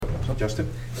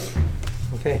Justin?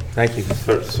 Okay, thank you.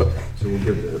 So we'll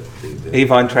give the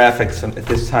Avon traffic at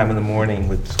this time of the morning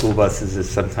with school buses is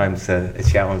sometimes a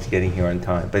challenge getting here on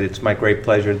time, but it's my great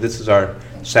pleasure. This is our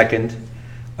second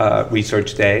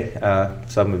research day.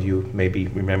 Some of you maybe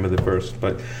remember the first,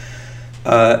 but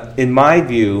in my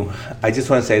view, I just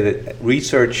want to say that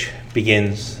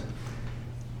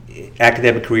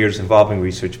academic careers involving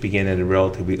research begin at a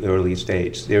relatively early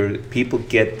stage. People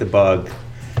get the bug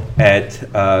at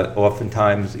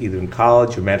oftentimes either in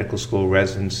college or medical school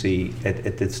residency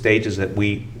at the stages that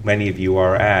many of you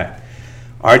are at.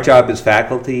 Our job as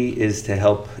faculty is to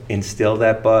help instill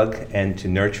that bug and to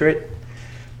nurture it.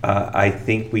 I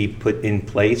think we put in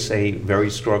place a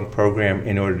very strong program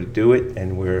in order to do it,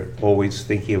 and we're always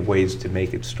thinking of ways to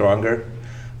make it stronger.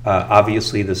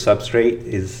 Obviously, the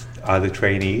substrate are the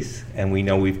trainees, and we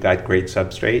know we've got great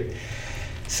substrate.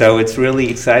 So it's really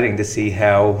exciting to see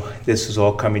how this is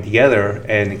all coming together.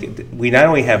 And we not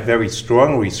only have very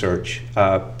strong research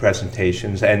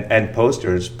presentations and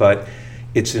posters, but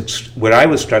what I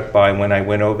was struck by when I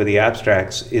went over the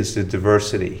abstracts is the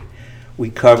diversity. We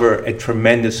cover a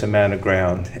tremendous amount of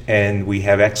ground, and we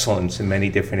have excellence in many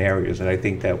different areas, and I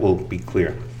think that will be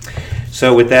clear.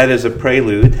 So with that as a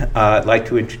prelude, I'd like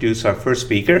to introduce our first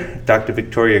speaker, Dr.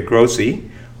 Victoria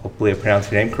Grossi. Hopefully I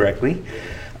pronounced her name correctly.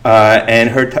 And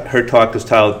her talk is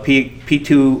titled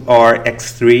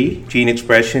P2RX3 Gene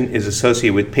Expression is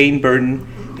Associated with Pain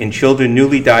Burden in Children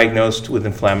Newly Diagnosed with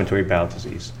Inflammatory Bowel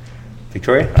Disease.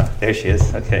 Victoria? There she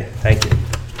is. Okay, thank you.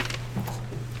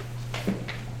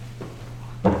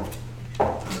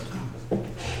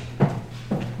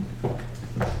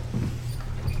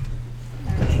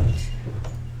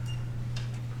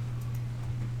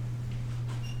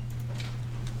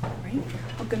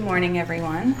 Good morning,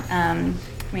 everyone.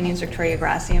 My name is Victoria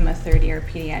Grossi. I'm a third-year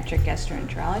pediatric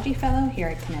gastroenterology fellow here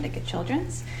at Connecticut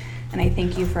Children's, and I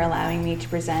thank you for allowing me to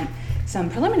present some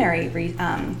preliminary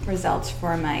results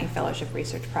for my fellowship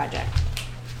research project.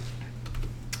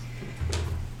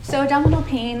 So abdominal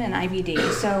pain and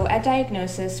IBD. So at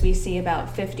diagnosis, we see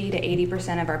about 50 to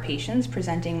 80% of our patients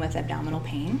presenting with abdominal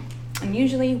pain, and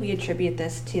usually we attribute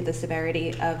this to the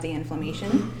severity of the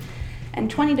inflammation. And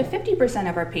 20 to 50%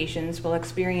 of our patients will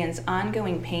experience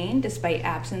ongoing pain despite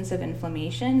absence of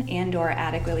inflammation and/or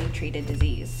adequately treated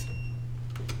disease.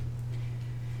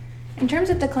 In terms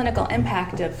of the clinical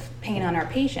impact of pain on our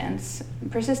patients,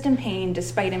 persistent pain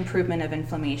despite improvement of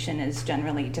inflammation is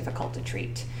generally difficult to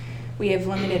treat. We have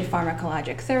limited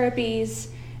pharmacologic therapies,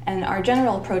 and our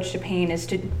general approach to pain is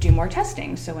to do more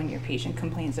testing. So when your patient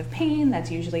complains of pain,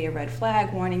 that's usually a red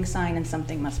flag, warning sign, and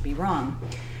something must be wrong.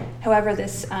 However,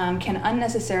 this can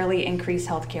unnecessarily increase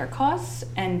healthcare costs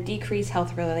and decrease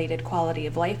health-related quality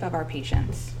of life of our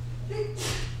patients. In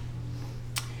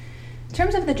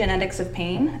terms of the genetics of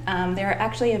pain, there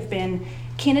actually have been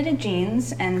candidate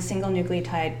genes and single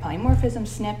nucleotide polymorphism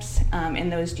SNPs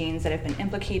in those genes that have been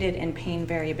implicated in pain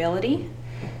variability.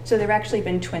 So there have actually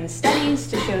been twin studies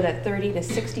to show that 30 to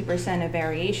 60% of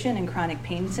variation in chronic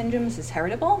pain syndromes is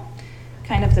heritable,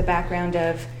 kind of the background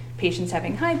of patients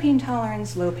having high pain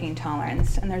tolerance, low pain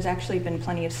tolerance, and there's actually been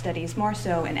plenty of studies more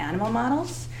so in animal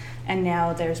models, and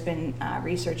now there's been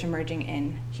research emerging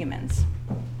in humans.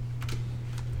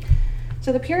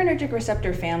 So the purinergic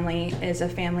receptor family is a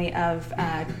family of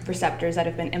receptors that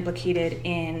have been implicated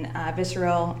in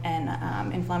visceral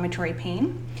and inflammatory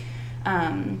pain.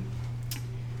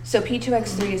 So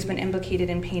P2X3 has been implicated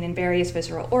in pain in various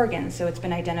visceral organs. So it's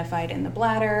been identified in the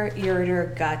bladder,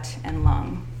 ureter, gut, and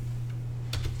lung.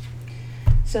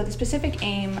 So the specific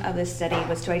aim of this study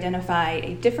was to identify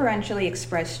a differentially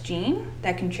expressed gene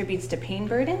that contributes to pain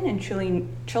burden in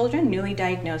children newly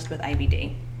diagnosed with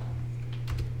IBD.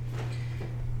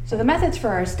 So the methods for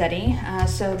our study,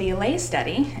 so the ALLAY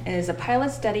study is a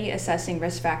pilot study assessing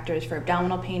risk factors for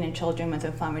abdominal pain in children with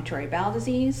inflammatory bowel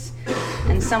disease,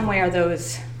 and somewhere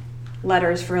those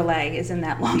letters for ALLAY is in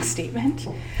that long statement.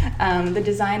 The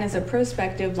design is a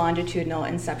prospective longitudinal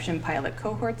inception pilot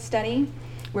cohort study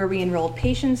where we enrolled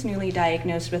patients newly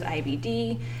diagnosed with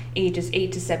IBD, ages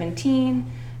 8 to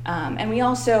 17, and we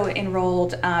also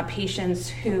enrolled patients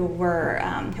who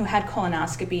had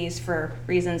colonoscopies for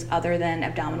reasons other than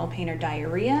abdominal pain or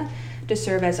diarrhea to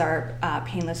serve as our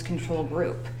painless control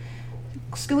group.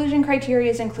 Exclusion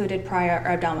criteria included prior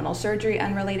abdominal surgery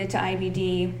unrelated to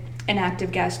IBD, inactive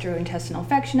gastrointestinal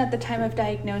infection at the time of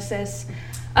diagnosis,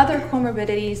 other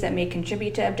comorbidities that may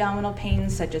contribute to abdominal pain,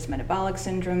 such as metabolic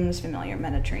syndromes, familiar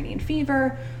Mediterranean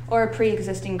fever, or a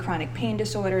pre-existing chronic pain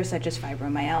disorder, such as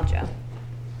fibromyalgia.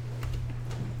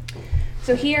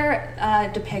 So here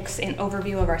depicts an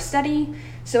overview of our study.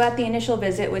 So at the initial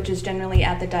visit, which is generally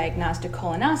at the diagnostic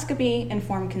colonoscopy,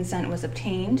 informed consent was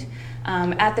obtained.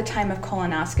 At the time of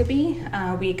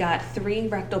colonoscopy, we got 3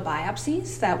 rectal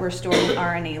biopsies that were stored in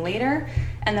RNA later.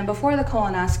 And then before the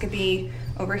colonoscopy,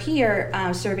 over here,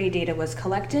 survey data was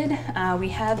collected. We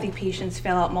had the patients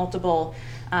fill out multiple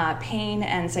pain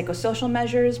and psychosocial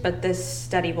measures, but this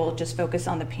study will just focus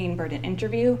on the pain burden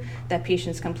interview that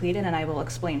patients completed, and I will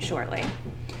explain shortly.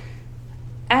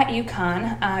 At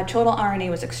UConn, total RNA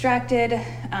was extracted,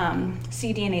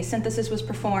 cDNA synthesis was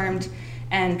performed,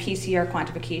 and PCR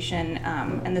quantification,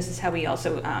 and this is how we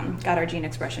also got our gene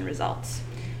expression results.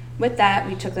 With that,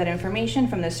 we took that information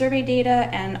from the survey data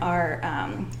and our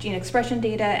gene expression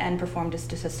data and performed a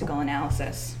statistical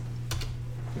analysis.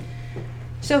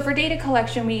 So for data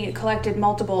collection, we collected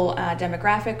multiple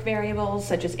demographic variables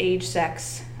such as age,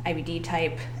 sex, IBD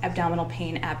type, abdominal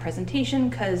pain at presentation,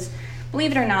 because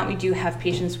believe it or not, we do have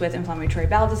patients with inflammatory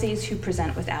bowel disease who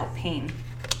present without pain.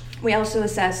 We also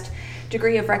assessed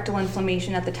degree of rectal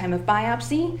inflammation at the time of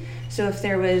biopsy. So if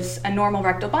there was a normal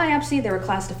rectal biopsy, they were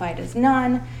classified as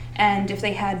none. And if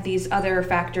they had these other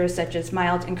factors such as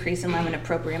mild increase in lamina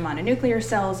propria mononuclear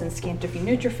cells and scant diffuse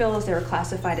neutrophils, they were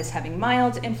classified as having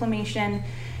mild inflammation.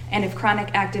 And if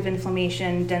chronic active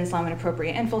inflammation, dense lamina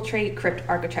propria infiltrate, crypt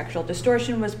architectural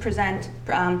distortion was present,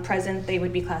 they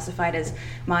would be classified as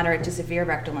moderate to severe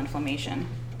rectal inflammation.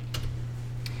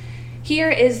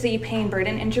 Here is the pain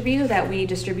burden interview that we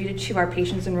distributed to our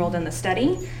patients enrolled in the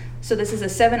study. So this is a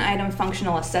 7-item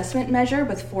functional assessment measure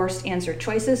with forced answer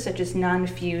choices such as none,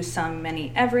 few, some,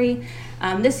 many, every.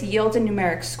 This yields a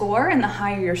numeric score, and the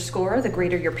higher your score, the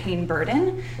greater your pain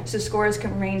burden. So scores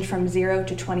can range from 0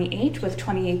 to 28, with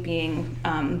 28 being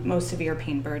most severe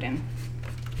pain burden.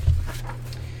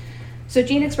 So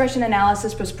gene expression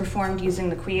analysis was performed using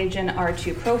the Qiagen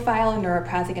R2 profile,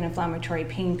 neuropathic and inflammatory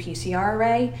pain PCR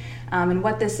array. And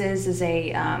what this is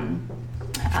a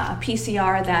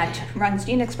PCR that runs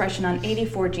gene expression on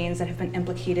 84 genes that have been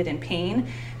implicated in pain,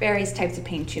 various types of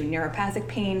pain too, neuropathic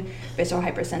pain, visceral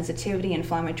hypersensitivity,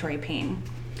 inflammatory pain.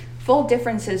 Full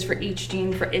differences for each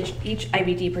gene for each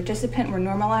IBD participant were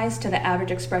normalized to the average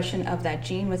expression of that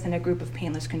gene within a group of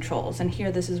painless controls. And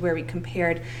here, this is where we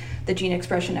compared the gene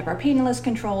expression of our painless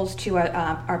controls to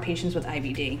our patients with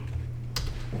IBD.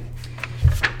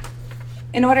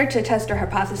 In order to test our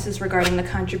hypothesis regarding the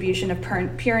contribution of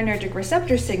purinergic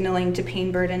receptor signaling to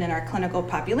pain burden in our clinical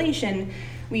population,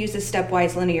 we used a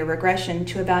stepwise linear regression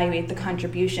to evaluate the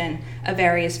contribution of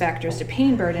various factors to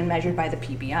pain burden measured by the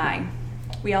PBI.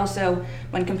 We also,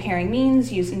 when comparing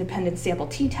means, used independent sample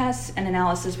t-tests, and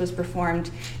analysis was performed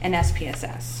in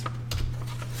SPSS.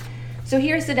 So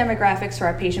here's the demographics for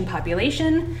our patient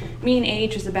population. Mean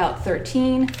age was about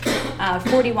 13.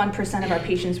 41% of our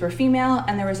patients were female,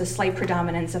 and there was a slight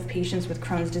predominance of patients with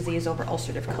Crohn's disease over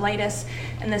ulcerative colitis.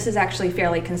 And this is actually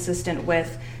fairly consistent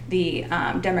with the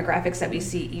demographics that we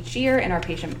see each year in our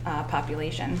patient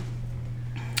population.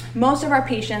 Most of our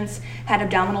patients had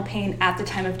abdominal pain at the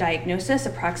time of diagnosis,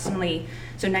 approximately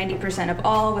 90% of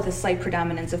all, with a slight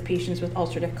predominance of patients with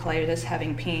ulcerative colitis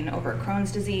having pain over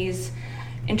Crohn's disease.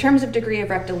 In terms of degree of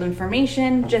rectal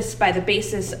inflammation, just by the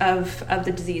basis of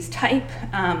the disease type,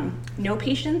 no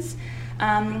patients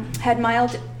had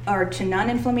mild or to none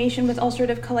inflammation with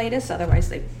ulcerative colitis, otherwise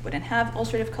they wouldn't have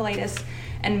ulcerative colitis,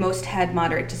 and most had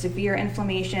moderate to severe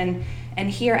inflammation. And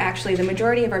here, actually, the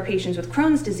majority of our patients with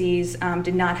Crohn's disease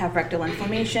did not have rectal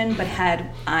inflammation, but had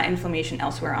inflammation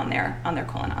elsewhere on their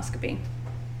colonoscopy.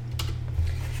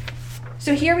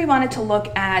 So here we wanted to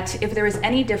look at if there was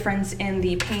any difference in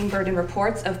the pain burden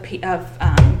reports of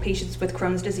patients with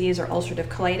Crohn's disease or ulcerative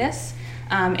colitis.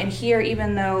 And here,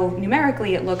 even though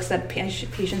numerically it looks that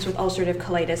patients with ulcerative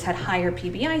colitis had higher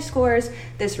PBI scores,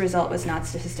 this result was not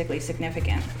statistically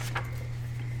significant.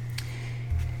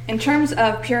 In terms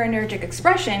of purinergic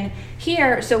expression,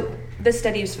 here, so this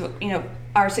study is,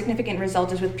 our significant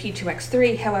result is with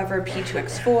P2X3, however,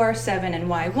 P2X4, 7, and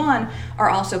Y1 are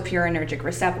also purinergic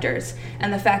receptors.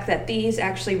 And the fact that these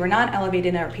actually were not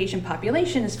elevated in our patient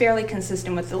population is fairly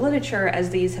consistent with the literature,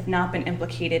 as these have not been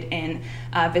implicated in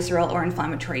visceral or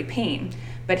inflammatory pain.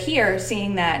 But here,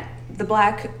 seeing that the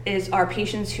black is our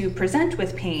patients who present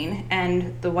with pain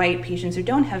and the white patients who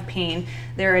don't have pain,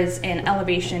 there is an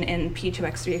elevation in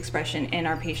P2X3 expression in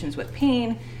our patients with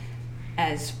pain,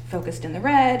 as focused in the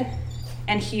red.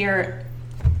 And here,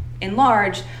 in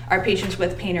large, are patients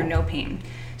with pain or no pain.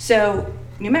 So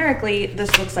numerically,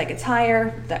 this looks like it's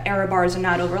higher, the error bars are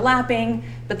not overlapping,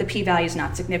 but the p-value is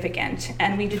not significant.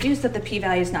 And we deduced that the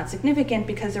p-value is not significant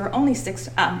because there were only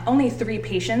 3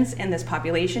 patients in this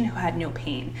population who had no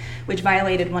pain, which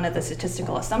violated one of the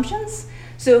statistical assumptions.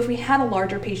 So if we had a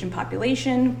larger patient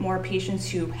population, more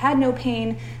patients who had no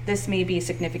pain, this may be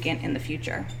significant in the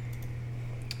future.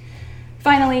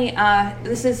 Finally,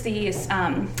 this is the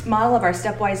model of our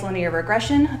stepwise linear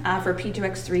regression for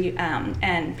P2X3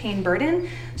 and pain burden.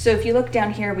 So if you look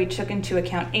down here, we took into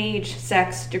account age,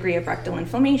 sex, degree of rectal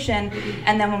inflammation,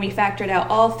 and then when we factored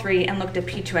out all 3 and looked at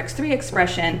P2X3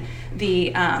 expression,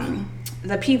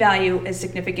 the p-value is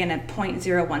significant at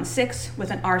 0.016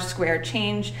 with an R-squared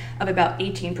change of about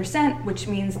 18%, which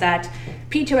means that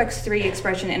P2X3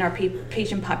 expression in our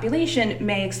patient population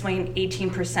may explain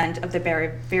 18% of the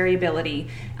variability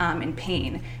in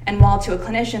pain. And while to a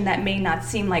clinician that may not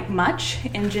seem like much,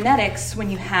 in genetics, when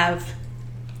you have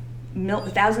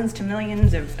thousands to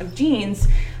millions of genes,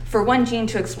 for one gene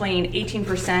to explain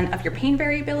 18% of your pain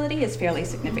variability is fairly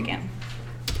significant.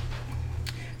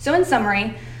 So in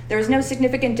summary, there is no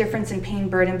significant difference in pain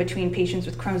burden between patients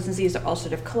with Crohn's disease or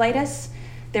ulcerative colitis.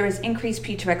 There is increased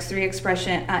P2X3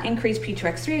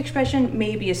 expression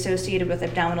may be associated with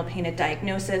abdominal pain at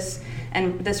diagnosis,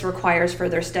 and this requires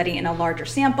further study in a larger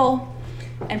sample.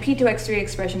 And P2X3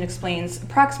 expression explains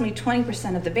approximately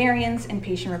 20% of the variance in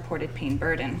patient-reported pain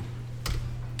burden.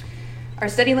 Our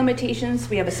study limitations: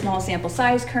 we have a small sample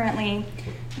size currently.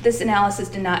 This analysis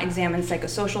did not examine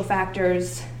psychosocial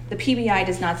factors. The PBI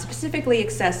does not specifically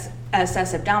assess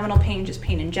abdominal pain, just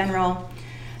pain in general.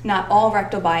 Not all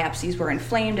rectal biopsies were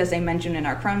inflamed, as I mentioned in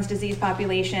our Crohn's disease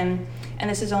population. And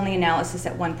this is only analysis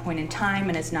at one point in time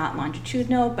and is not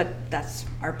longitudinal, but that's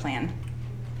our plan.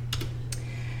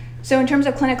 So in terms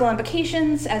of clinical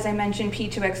implications, as I mentioned,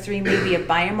 P2X3 may be a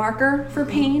biomarker for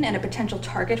pain and a potential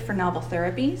target for novel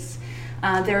therapies.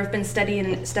 There have been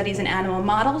studies in animal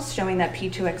models showing that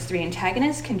P2X3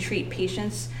 antagonists can treat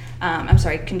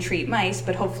mice,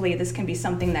 but hopefully this can be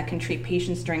something that can treat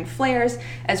patients during flares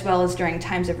as well as during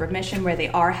times of remission where they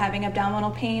are having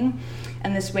abdominal pain.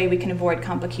 And this way we can avoid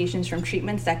complications from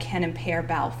treatments that can impair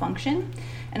bowel function.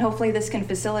 And hopefully this can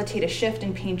facilitate a shift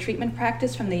in pain treatment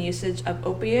practice from the usage of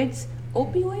opioids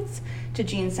to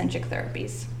gene-centric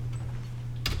therapies.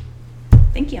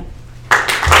 Thank you.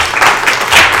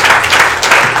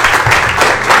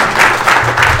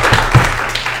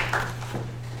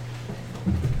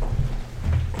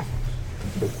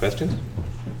 Questions?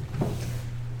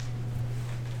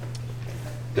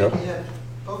 Bill? Have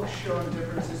folks shown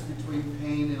differences between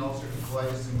pain in ulcerative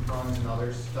colitis and Crohn's and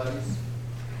other studies?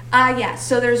 Yes,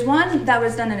 so there's one that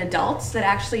was done in adults that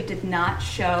actually did not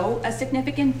show a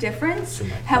significant difference.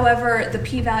 However, the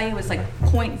p-value was like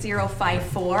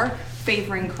 0.054,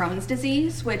 favoring Crohn's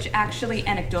disease, which actually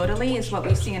anecdotally is what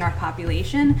we see in our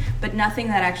population, but nothing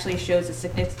that actually shows a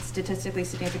statistically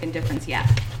significant difference yet.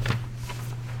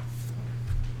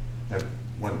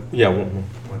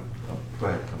 Go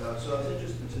ahead. So I was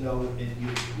interested to know if you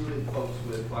included folks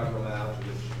with fibromyalgia,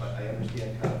 which I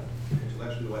understand kind of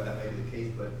intellectually why that may be the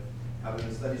case, but have there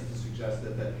been studies to suggest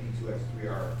that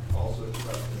P2X3 are also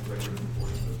expressed in a greater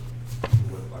proportion of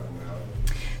people with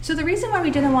fibromyalgia? So the reason why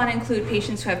we didn't want to include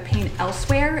patients who have pain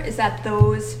elsewhere is that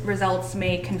those results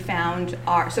may confound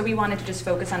so we wanted to just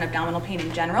focus on abdominal pain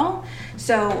in general.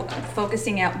 So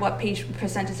focusing at what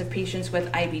percentage of patients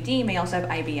with IBD may also have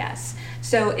IBS.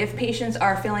 So if patients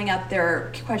are filling out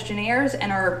their questionnaires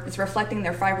and it's reflecting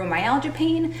their fibromyalgia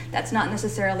pain, that's not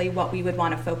necessarily what we would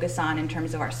want to focus on in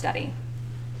terms of our study.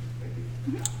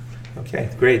 Okay,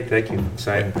 great, thank you.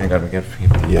 Exciting. Hang on, we got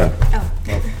yeah.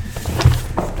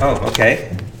 Oh,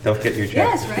 okay. Don't forget your check.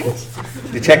 Yes, right?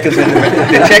 The check is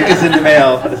in the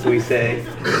mail, as we say.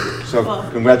 So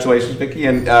congratulations, Vicki.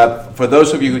 And for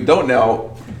those of you who don't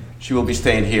know, she will be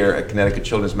staying here at Connecticut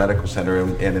Children's Medical Center,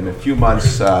 and in a few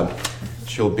months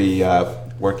she'll be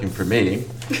working for me.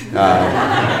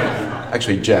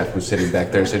 Actually, Jeff, who's sitting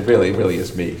back there, said, really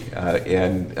is me.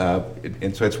 And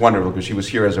so it's wonderful because she was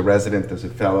here as a resident, as a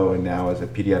fellow, and now as a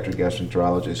pediatric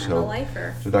gastroenterologist. I'm a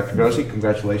lifer. So Dr. Grossi,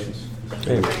 congratulations.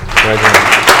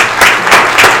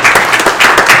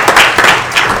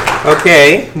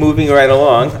 Okay, moving right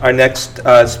along. Our next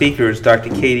speaker is Dr.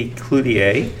 Katie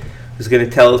Cloutier, who's going to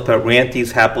tell us about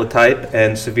Rante's haplotype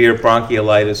and severe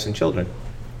bronchiolitis in children.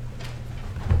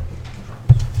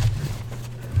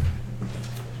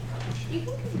 You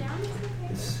can come down.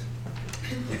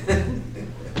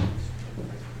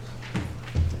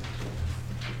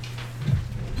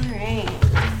 All right.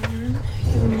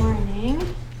 Good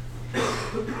morning.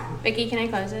 Vicki, can I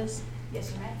close this?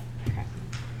 Yes, you may. Okay.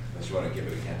 Unless you want to give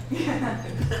it again.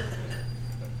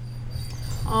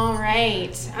 All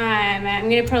right. I'm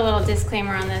going to put a little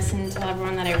disclaimer on this and tell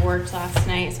everyone that I worked last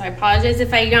night. So I apologize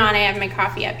if I yawn. I have my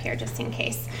coffee up here just in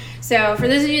case. So for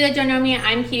those of you that don't know me,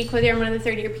 I'm Katie Clothier. I'm one of the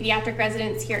third-year pediatric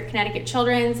residents here at Connecticut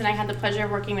Children's, and I had the pleasure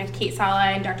of working with Kate Sala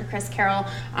and Dr. Chris Carroll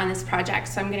on this project.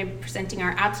 So I'm going to be presenting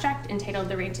our abstract entitled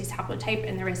The Rantes Haplotype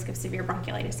and the Risk of Severe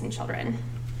Bronchiolitis in Children.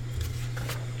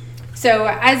 So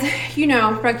as you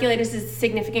know, bronchiolitis is a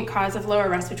significant cause of lower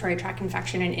respiratory tract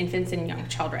infection in infants and young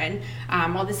children.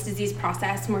 While this disease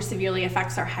process more severely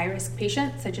affects our high-risk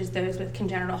patients, such as those with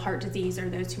congenital heart disease or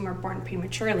those who are born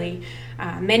prematurely,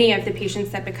 many of the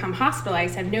patients that become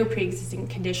hospitalized have no pre-existing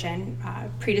condition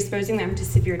predisposing them to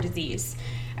severe disease.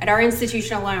 At our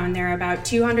institution alone, there are about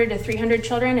 200 to 300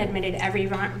 children admitted every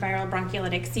viral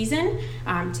bronchiolitic season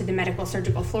to the medical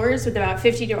surgical floors, with about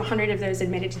 50 to 100 of those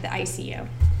admitted to the ICU.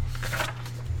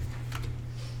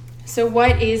 So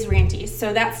what is RANTES?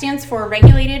 So that stands for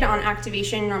Regulated on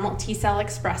Activation Normal T Cell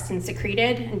Expressed and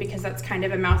Secreted, and because that's kind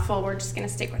of a mouthful, we're just going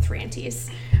to stick with RANTES.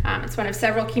 It's one of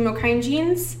several chemokine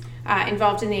genes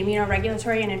involved in the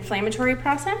immunoregulatory and inflammatory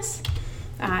process.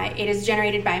 It is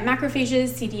generated by macrophages,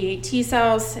 CD8 T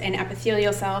cells, and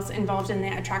epithelial cells involved in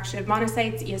the attraction of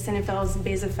monocytes, eosinophils,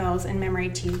 basophils, and memory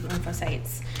T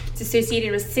lymphocytes. It's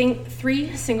associated with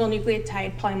 3 single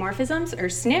nucleotide polymorphisms, or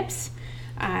SNPs,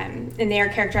 and they are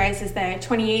characterized as the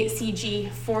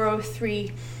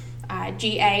 28CG403GA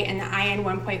and the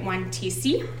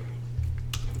IN1.1TC.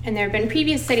 And there have been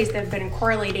previous studies that have been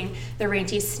correlating the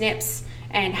RANTES SNPs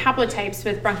and haplotypes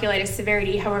with bronchiolitis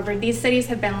severity. However, these studies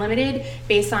have been limited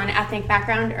based on ethnic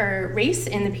background or race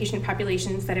in the patient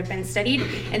populations that have been studied,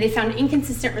 and they found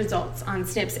inconsistent results on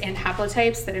SNPs and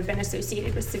haplotypes that have been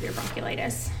associated with severe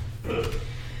bronchiolitis.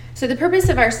 So the purpose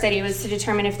of our study was to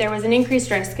determine if there was an increased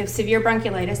risk of severe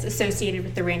bronchiolitis associated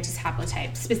with the RANTES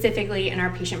haplotype, specifically in our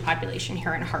patient population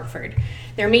here in Hartford.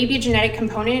 There may be a genetic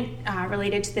component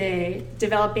related to the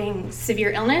developing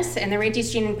severe illness, and the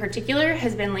RANTES gene in particular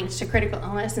has been linked to critical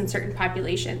illness in certain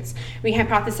populations. We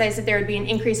hypothesized that there would be an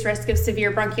increased risk of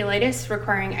severe bronchiolitis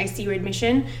requiring ICU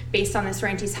admission based on this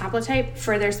RANTES haplotype,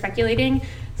 further speculating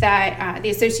that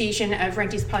the association of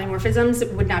RANTES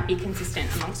polymorphisms would not be consistent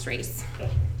amongst race.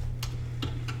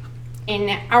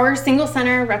 In our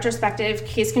single-center retrospective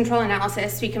case control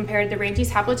analysis, we compared the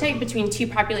RANTES haplotype between 2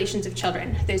 populations of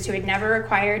children, those who had never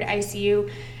required ICU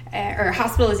or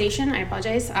hospitalization,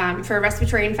 for a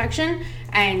respiratory infection,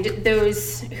 and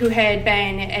those who had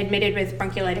been admitted with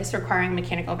bronchiolitis requiring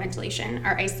mechanical ventilation,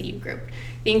 our ICU group.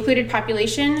 The included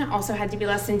population also had to be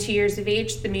less than 2 years of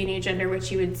age, the mean age under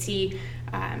which you would see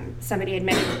somebody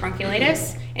admitted with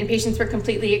bronchiolitis, and patients were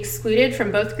completely excluded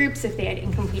from both groups if they had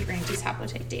incomplete RANTES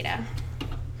haplotype data.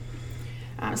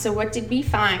 So what did we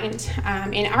find?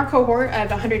 In our cohort of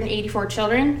 184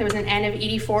 children, there was an N of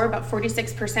 84, about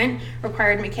 46%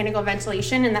 required mechanical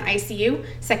ventilation in the ICU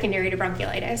secondary to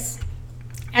bronchiolitis.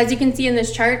 As you can see in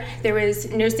this chart, there was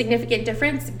no significant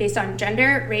difference based on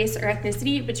gender, race, or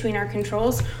ethnicity between our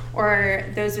controls or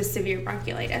those with severe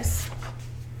bronchiolitis.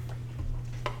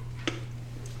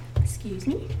 Excuse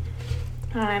me.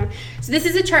 So this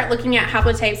is a chart looking at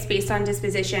haplotypes based on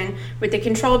disposition, with the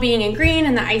control being in green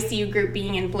and the ICU group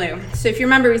being in blue. So if you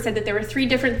remember, we said that there were 3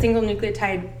 different single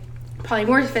nucleotide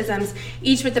polymorphisms,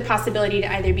 each with the possibility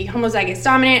to either be homozygous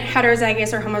dominant,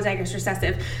 heterozygous, or homozygous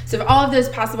recessive. So of all of those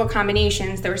possible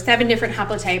combinations, there were 7 different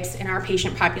haplotypes in our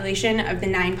patient population of the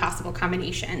 9 possible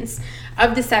combinations.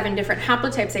 Of the 7 different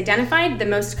haplotypes identified, the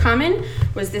most common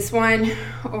was this one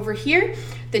over here,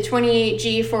 the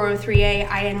 28G403A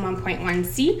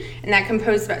IN1.1C, and that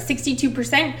composed about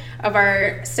 62% of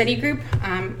our study group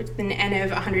with an N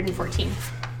of 114.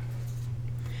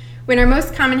 When our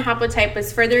most common haplotype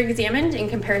was further examined in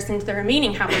comparison to the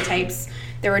remaining haplotypes,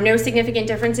 there were no significant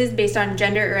differences based on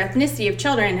gender or ethnicity of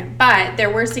children, but there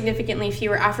were significantly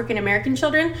fewer African American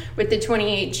children with the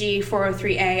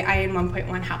 28G403A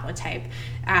IN1.1 haplotype,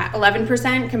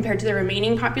 11% compared to the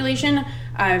remaining population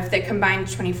of the combined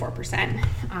 24%.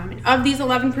 And of these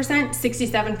 11%,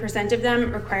 67% of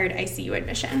them required ICU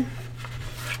admission.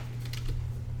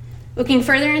 Looking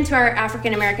further into our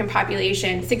African American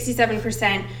population,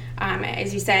 67%,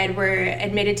 as you said, were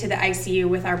admitted to the ICU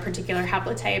with our particular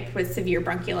haplotype with severe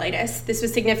bronchiolitis. This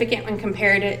was significant when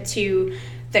compared to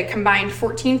the combined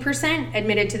 14%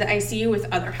 admitted to the ICU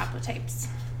with other haplotypes.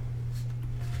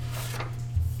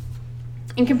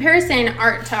 In comparison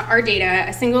to our data,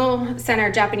 a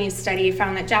single-center Japanese study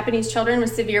found that Japanese children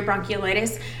with severe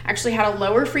bronchiolitis actually had a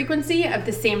lower frequency of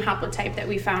the same haplotype that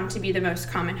we found to be the most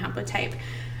common haplotype.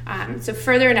 So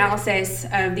further analysis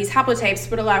of these haplotypes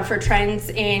would allow for trends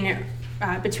in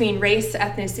between race,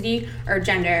 ethnicity, or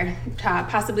gender,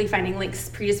 possibly finding links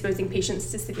predisposing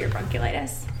patients to severe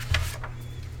bronchiolitis.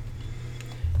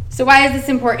 So why is this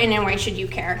important and why should you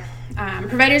care?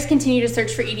 Providers continue to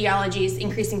search for etiologies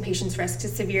increasing patients' risk to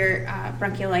severe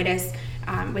bronchiolitis.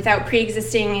 Without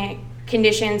pre-existing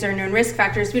conditions or known risk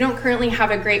factors, we don't currently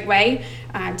have a great way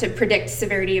to predict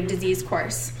severity of disease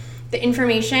course. The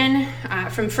information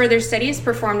from further studies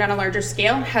performed on a larger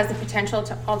scale has the potential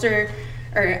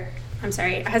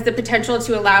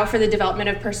to allow for the development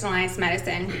of personalized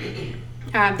medicine.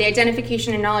 The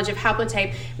identification and knowledge of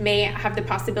haplotype may have the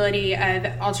possibility of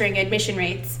altering admission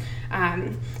rates,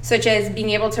 such as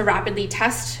being able to rapidly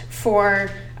test for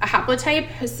a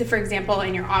haplotype, so for example,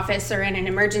 in your office or in an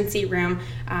emergency room,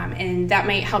 and that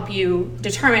might help you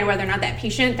determine whether or not that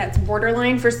patient that's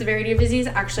borderline for severity of disease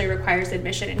actually requires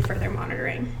admission and further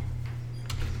monitoring.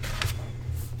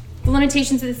 The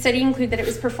limitations of the study include that it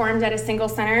was performed at a single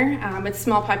center with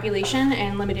small population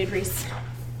and limited resources.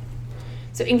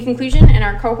 So in conclusion, in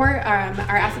our cohort,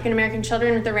 our African American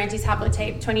children with the Rantes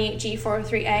haplotype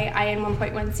 28G403A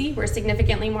IN1.1C were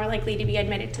significantly more likely to be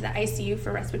admitted to the ICU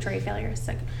for respiratory failure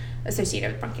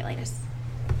associated with bronchiolitis.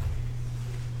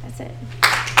 That's it.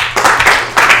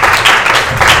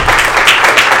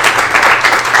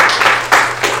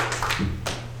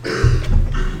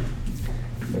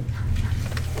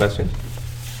 Questions?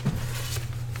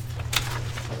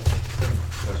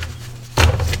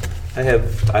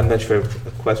 I'm not sure of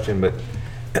a question, but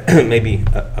maybe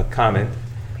a comment.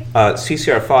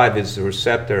 CCR5 is the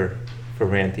receptor for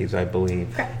Rantes, I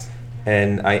believe. Correct.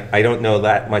 And I don't know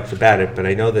that much about it, but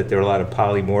I know that there are a lot of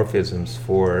polymorphisms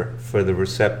for the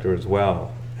receptor as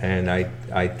well. And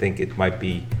I think it might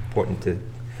be important to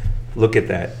look at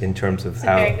that in terms of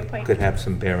how it could have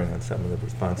some bearing on some of the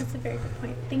responses. That's a very good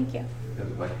point. Thank you.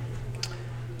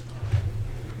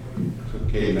 So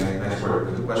Katie, nice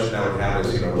work. The question I would have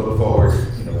is, look forward,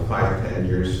 5 or 10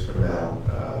 years from now,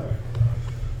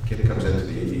 kid comes into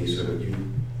the ED, so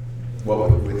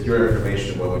with your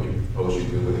information, what would you propose you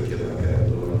do with a kid like that, a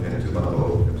little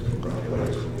 2-month-old, comes to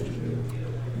bronchiolitis, what would you do?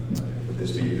 Would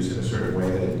this be used in a certain way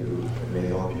that may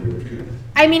help you with treatment?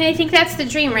 I mean, I think that's the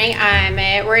dream, right?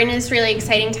 We're in this really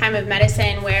exciting time of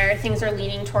medicine where things are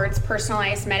leaning towards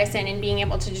personalized medicine and being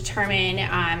able to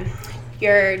determine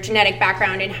your genetic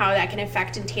background and how that can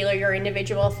affect and tailor your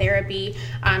individual therapy.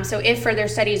 So if further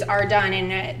studies are done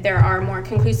and there are more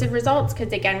conclusive results,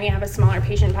 because again, we have a smaller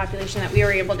patient population that we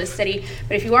were able to study,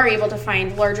 but if you are able to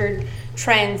find larger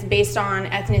trends based on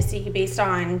ethnicity, based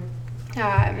on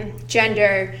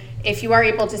gender, if you are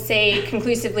able to say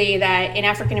conclusively that an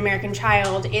African American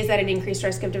child is at an increased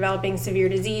risk of developing severe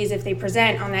disease, if they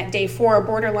present on that day 4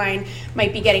 borderline,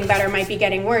 might be getting better, might be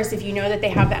getting worse, if you know that they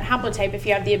have that haplotype, if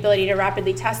you have the ability to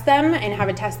rapidly test them and have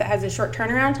a test that has a short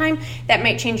turnaround time, that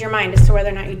might change your mind as to whether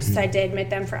or not you decide to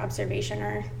admit them for observation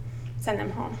or send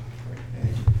them home.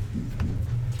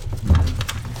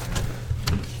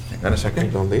 Hang on a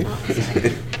second, don't leave.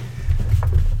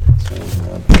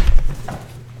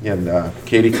 And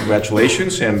Katie,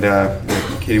 congratulations, and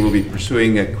Katie will be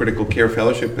pursuing a critical care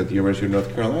fellowship at the University of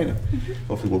North Carolina.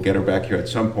 Hopefully we'll get her back here at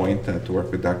some point to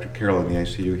work with Dr. Carroll in the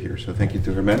ICU here. So thank you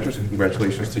to her mentors, and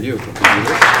congratulations to you.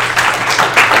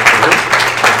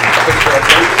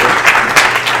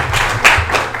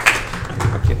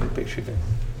 Picture there.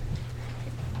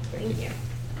 Thank you.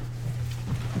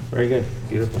 Very good.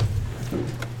 Beautiful.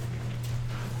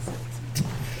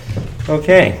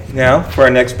 Okay, now for our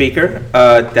next speaker,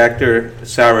 Dr.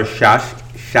 Sarah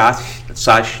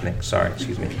Sashnik. Sorry,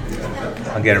 excuse me.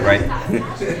 I'll get it right.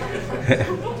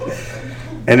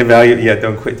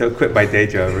 Don't quit my day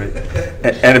job, right?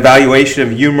 An evaluation of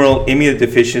humoral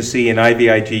immunodeficiency and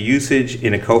IVIG usage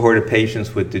in a cohort of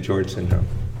patients with DiGeorge syndrome.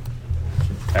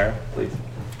 Sarah, please.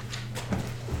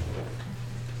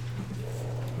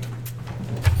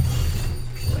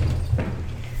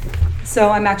 So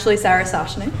I'm actually Sarah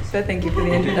Sashnik, so thank you for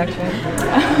the introduction.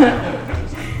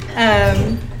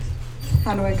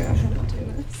 How do I go ahead and do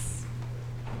this?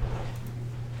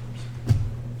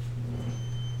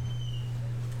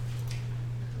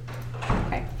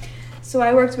 Okay, so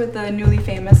I worked with the newly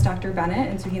famous Dr. Bennett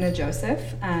and Suhina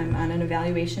Joseph on an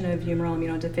evaluation of humoral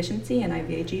immunodeficiency and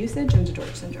IVIG usage in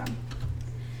DiGeorge syndrome.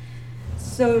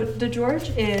 So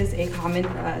DiGeorge is a common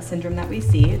syndrome that we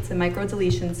see. It's a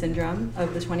microdeletion syndrome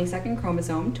of the 22nd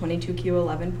chromosome,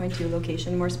 22q11.2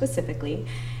 location more specifically,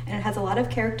 and it has a lot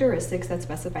of characteristics that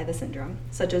specify the syndrome,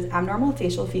 such as abnormal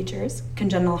facial features,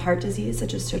 congenital heart disease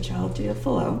such as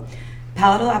Child-Fallot,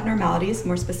 palatal abnormalities,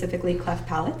 more specifically cleft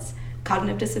palates,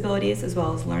 cognitive disabilities, as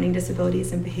well as learning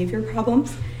disabilities and behavior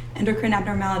problems, endocrine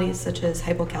abnormalities such as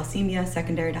hypocalcemia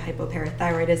secondary to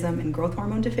hypoparathyroidism and growth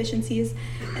hormone deficiencies,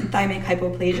 and thymic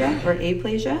hypoplasia or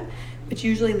aplasia, which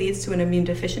usually leads to an immune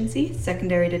deficiency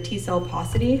secondary to T-cell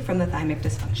paucity from the thymic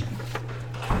dysfunction.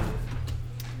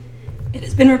 It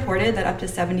has been reported that up to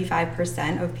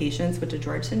 75% of patients with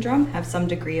DiGeorge syndrome have some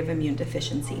degree of immune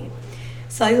deficiency.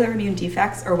 Cellular immune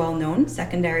defects are well known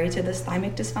secondary to this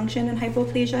thymic dysfunction and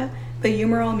hypoplasia, but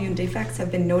humoral immune defects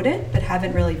have been noted but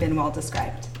haven't really been well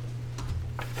described.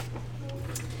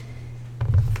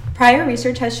 Prior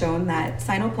research has shown that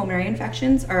sinopulmonary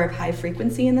infections are of high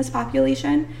frequency in this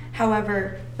population.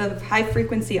 However, the high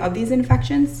frequency of these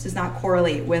infections does not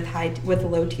correlate with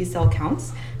low T cell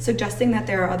counts, suggesting that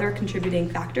there are other contributing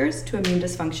factors to immune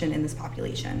dysfunction in this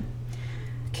population.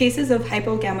 Cases of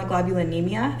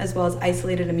hypogammaglobulinemia, as well as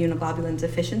isolated immunoglobulin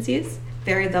deficiencies,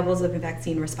 varied levels of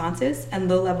vaccine responses, and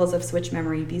low levels of switch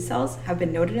memory B cells have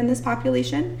been noted in this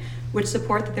population, which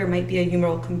support that there might be a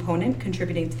humoral component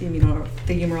contributing to the humoral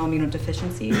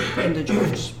immunodeficiency in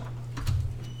DiGeorge.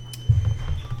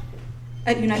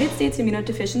 At United States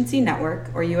Immunodeficiency Network,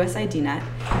 or USIDNet,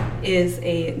 is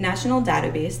a national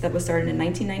database that was started in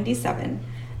 1997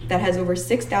 that has over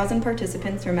 6,000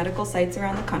 participants from medical sites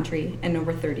around the country and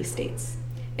over 30 states.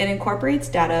 It incorporates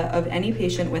data of any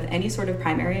patient with any sort of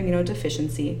primary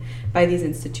immunodeficiency by these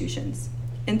institutions.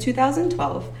 In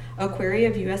 2012, a query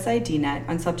of USIDNet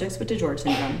on subjects with DiGeorge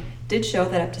syndrome did show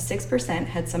that up to 6%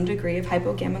 had some degree of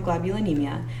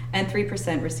hypogammaglobulinemia and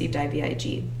 3% received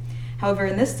IVIG. However,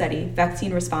 in this study,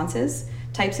 vaccine responses,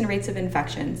 types and rates of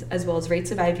infections, as well as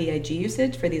rates of IVIG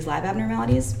usage for these lab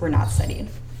abnormalities were not studied.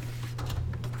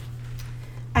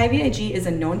 IVIG is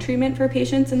a known treatment for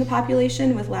patients in the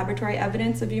population with laboratory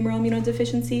evidence of humoral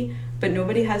immunodeficiency, but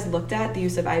nobody has looked at the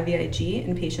use of IVIG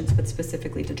in patients with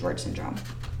specifically DiGeorge syndrome.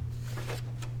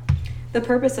 The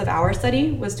purpose of our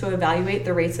study was to evaluate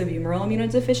the rates of humoral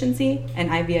immunodeficiency and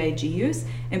IVIG use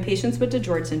in patients with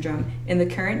DiGeorge syndrome in the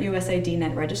current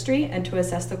USIDNet registry and to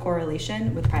assess the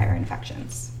correlation with prior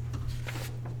infections.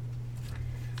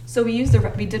 So we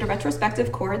did a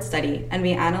retrospective cohort study and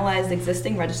we analyzed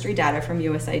existing registry data from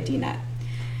USIDNet.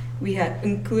 We had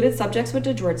included subjects with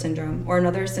DiGeorge syndrome or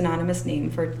another synonymous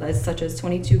name such as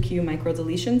 22q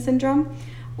microdeletion syndrome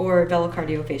or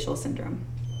velocardiofacial syndrome.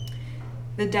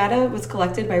 The data was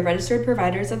collected by registered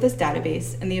providers of this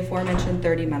database in the aforementioned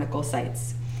 30 medical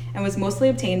sites and was mostly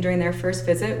obtained during their first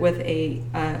visit with an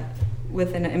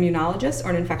immunologist or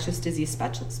an infectious disease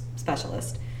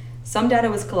specialist. Some data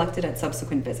was collected at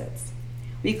subsequent visits.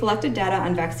 We collected data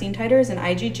on vaccine titers and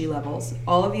IgG levels.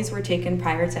 All of these were taken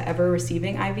prior to ever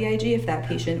receiving IVIG if that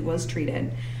patient was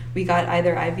treated. We got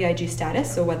either IVIG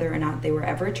status, so whether or not they were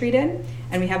ever treated,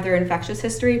 and we have their infectious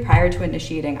history prior to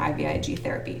initiating IVIG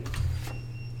therapy.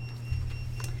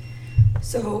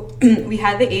 So we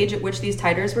had the age at which these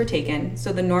titers were taken.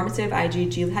 So the normative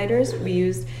IgG titers we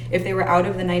used if they were out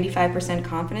of the 95%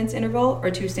 confidence interval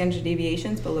or 2 standard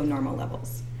deviations below normal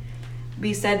levels.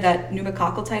 We said that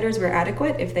pneumococcal titers were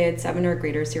adequate if they had 7 or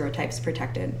greater serotypes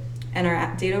protected. And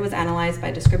our data was analyzed by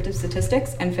descriptive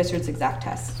statistics and Fisher's exact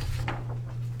test.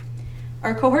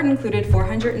 Our cohort included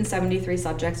 473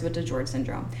 subjects with DiGeorge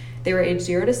syndrome. They were aged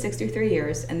 0 to 63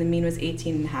 years, and the mean was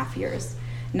 18.5 years.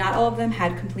 Not all of them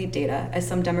had complete data, as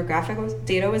some demographic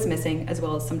data was missing, as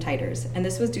well as some titers, and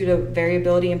this was due to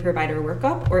variability in provider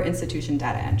workup or institution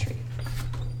data entry.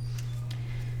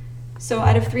 So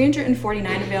out of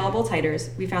 349 available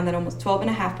titers, we found that almost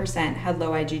 12.5% had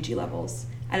low IgG levels.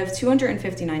 Out of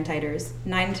 259 titers,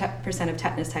 9% of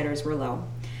tetanus titers were low.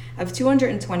 Of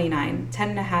 229,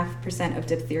 10.5% of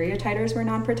diphtheria titers were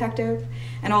non-protective,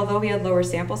 and although we had lower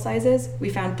sample sizes, we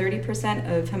found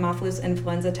 30% of Haemophilus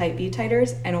influenza type B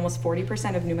titers and almost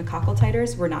 40% of pneumococcal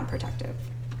titers were non-protective.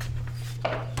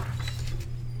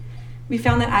 We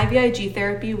found that IVIG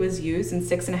therapy was used in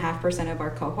 6.5% of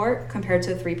our cohort compared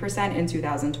to 3% in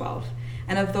 2012.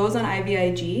 And of those on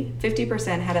IVIG,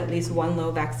 50% had at least one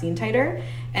low vaccine titer,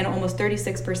 and almost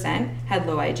 36% had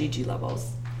low IgG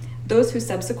levels. Those who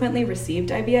subsequently received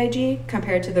IVIG,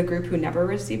 compared to the group who never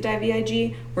received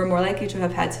IVIG, were more likely to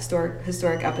have had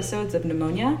historic episodes of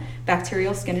pneumonia,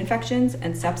 bacterial skin infections,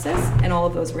 and sepsis, and all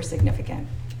of those were significant.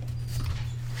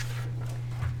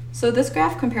 So this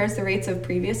graph compares the rates of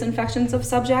previous infections of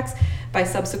subjects by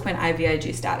subsequent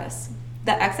IVIG status.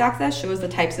 The x-axis shows the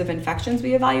types of infections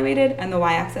we evaluated, and the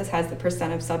y-axis has the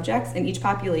percent of subjects in each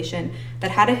population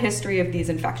that had a history of these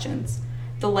infections.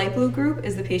 The light blue group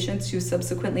is the patients who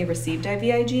subsequently received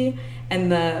IVIG,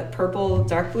 and the purple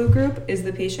dark blue group is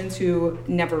the patients who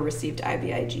never received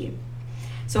IVIG.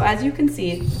 So as you can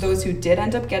see, those who did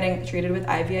end up getting treated with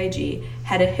IVIG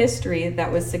had a history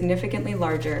that was significantly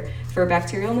larger for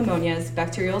bacterial pneumonias,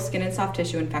 bacterial skin and soft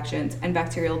tissue infections, and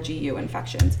bacterial GU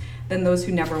infections than those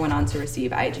who never went on to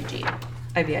receive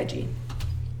IVIG.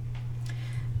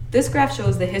 This graph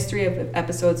shows the history of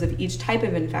episodes of each type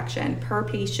of infection per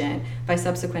patient by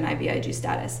subsequent IVIG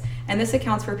status, and this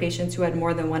accounts for patients who had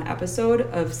more than one episode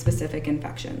of specific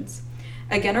infections.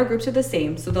 Again, our groups are the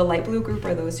same, so the light blue group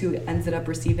are those who ended up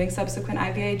receiving subsequent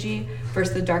IVIG,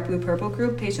 versus the dark blue-purple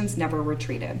group, patients never were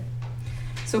treated.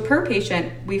 So per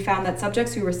patient, we found that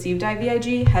subjects who received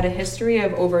IVIG had a history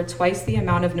of over twice the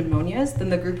amount of pneumonias than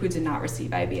the group who did not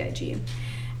receive IVIG.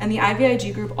 And the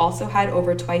IVIG group also had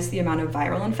over twice the amount of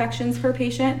viral infections per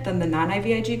patient than the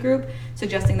non-IVIG group,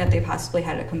 suggesting that they possibly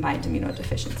had a combined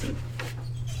immunodeficiency.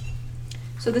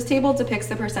 So this table depicts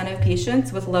the percent of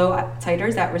patients with low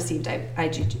titers that received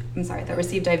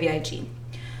IVIG.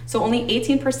 So only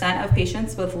 18% of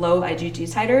patients with low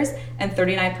IgG titers and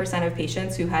 39% of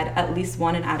patients who had at least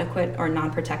one inadequate or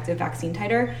non-protective vaccine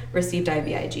titer received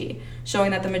IVIG,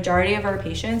 showing that the majority of our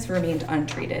patients remained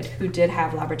untreated who did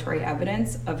have laboratory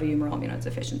evidence of a humoral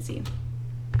immunodeficiency.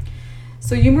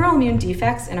 So humoral immune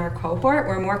defects in our cohort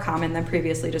were more common than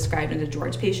previously described in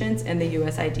DeGeorge patients in the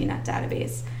USIDNet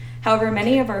database. However,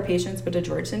 many of our patients with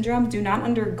DeGeorge syndrome do not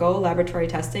undergo laboratory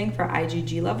testing for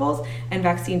IgG levels and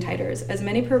vaccine titers, as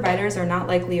many providers are not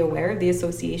likely aware of the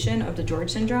association of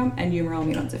DeGeorge syndrome and humoral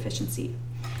immunodeficiency.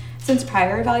 Since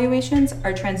prior evaluations,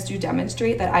 our trends do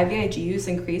demonstrate that IVIG use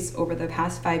increased over the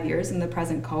past 5 years in the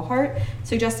present cohort,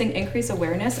 suggesting increased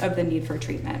awareness of the need for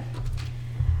treatment.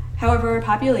 However, our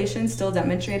population still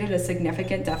demonstrated a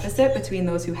significant deficit between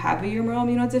those who have a humoral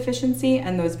immunodeficiency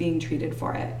and those being treated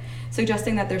for it,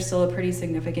 suggesting that there's still a pretty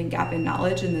significant gap in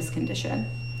knowledge in this condition.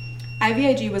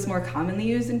 IVIG was more commonly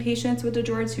used in patients with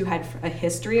DeGeorge who had a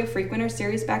history of frequent or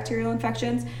serious bacterial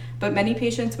infections, but many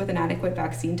patients with inadequate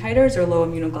vaccine titers or low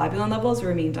immunoglobulin levels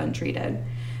remained untreated.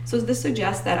 So this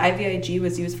suggests that IVIG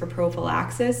was used for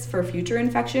prophylaxis for future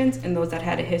infections in those that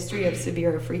had a history of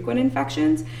severe or frequent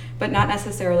infections, but not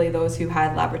necessarily those who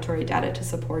had laboratory data to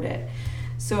support it.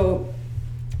 So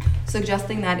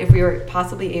suggesting that if we were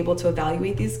possibly able to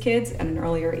evaluate these kids at an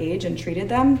earlier age and treated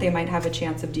them, they might have a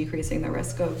chance of decreasing the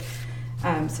risk of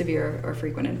severe or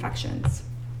frequent infections.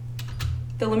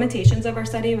 The limitations of our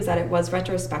study was that it was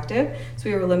retrospective, so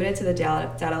we were limited to the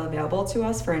data available to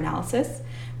us for analysis.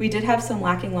 We did have some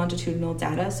lacking longitudinal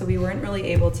data, so we weren't really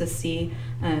able to see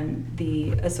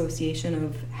the association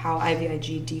of how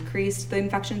IVIG decreased the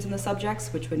infections in the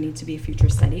subjects, which would need to be future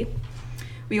studied.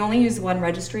 We only used one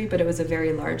registry, but it was a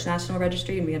very large national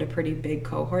registry, and we had a pretty big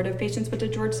cohort of patients with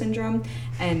DeGeorge syndrome,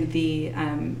 and the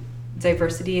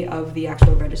diversity of the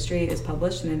actual registry is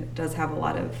published, and it does have a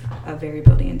lot of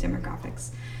variability in demographics.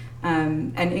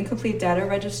 An incomplete data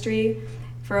registry,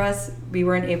 for us, we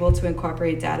weren't able to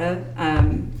incorporate data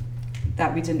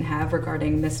that we didn't have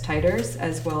regarding missed titers,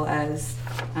 as well as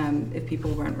if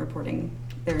people weren't reporting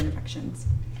their infections.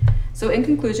 So in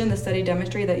conclusion, the study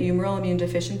demonstrated that humoral immune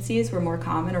deficiencies were more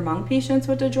common among patients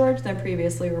with DeGeorge than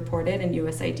previously reported in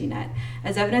USIDNet,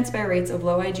 as evidenced by rates of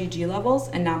low IgG levels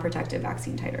and non-protective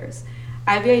vaccine titers.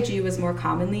 IVIG was more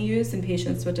commonly used in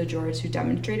patients with DeGeorge who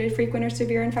demonstrated frequent or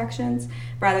severe infections,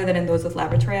 rather than in those with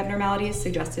laboratory abnormalities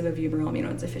suggestive of humoral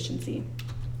immunodeficiency.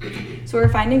 So our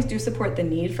findings do support the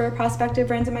need for a prospective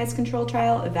randomized control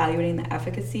trial evaluating the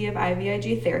efficacy of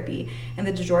IVIG therapy in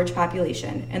the DeGeorge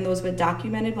population in those with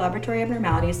documented laboratory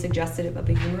abnormalities suggestive of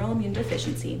a humoral immune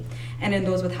deficiency, and in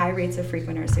those with high rates of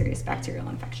frequent or serious bacterial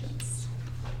infections.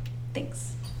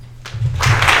 Thanks.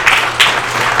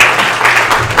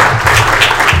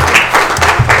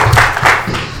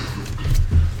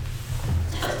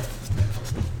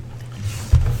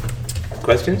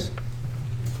 Questions?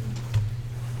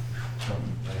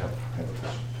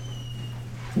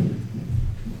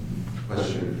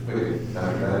 Question.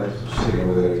 Sitting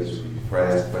over there, before I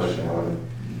ask the question, I want to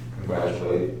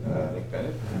congratulate Nick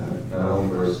Bennett, not only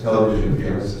for his television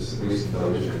appearances, recent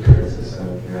television appearances,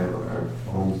 and we have our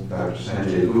own Dr.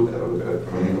 Sanjay Gupta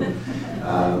from England,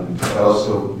 but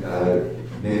also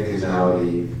Nick is now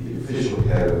the official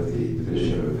head of the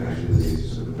Division of Infectious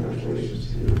Diseases, so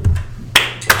congratulations to you.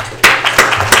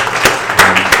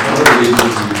 One of the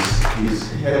reasons he's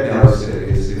head now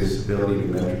is his ability to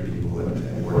mentor people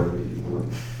and work with people.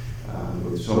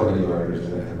 With so many learners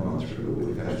that have gone through with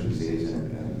infectious disease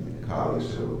and colleagues,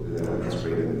 so that's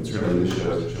great. And it certainly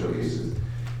showcases the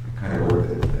kind of work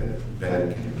that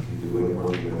Ben can do in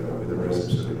working with the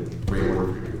residents. So great work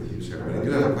with you, sir. But I do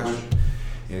have a question.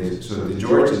 So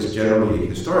DeGeorge is generally,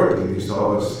 historically, we used to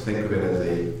always think of it as a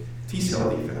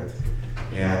T-cell defect.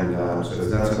 And so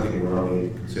it's not something we normally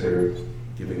consider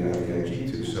giving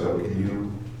IVIG to. So can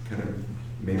you kind of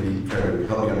maybe try to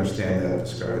help me understand that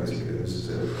discrepancy? This is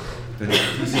the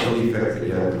T-cell defect that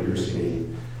you're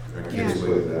seeing are kids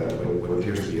with what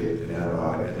appears to be an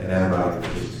antibiotic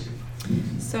deficiency.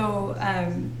 So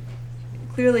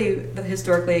clearly,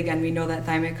 historically, again, we know that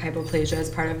thymic hypoplasia is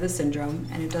part of the syndrome,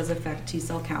 and it does affect T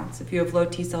cell counts. If you have low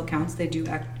T cell counts, they do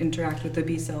interact with the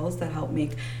B cells that help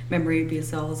make memory B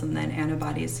cells and then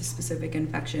antibodies to specific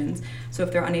infections. So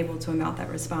if they're unable to mount that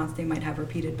response, they might have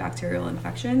repeated bacterial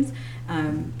infections,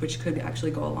 which could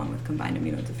actually go along with combined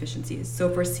immunodeficiencies. So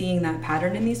if we're seeing that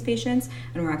pattern in these patients,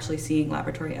 and we're actually seeing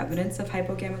laboratory evidence of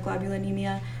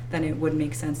hypogammaglobulinemia, then it would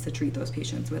make sense to treat those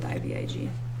patients with IVIG.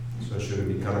 So should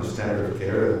it become a standard of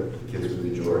care that kids with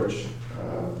the George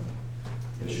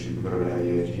should be put on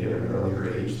IVIG at an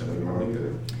earlier age than we normally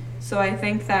do? So I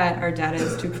think that our data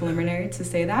is too preliminary to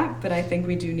say that, but I think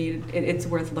we do need, it's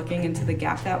worth looking into the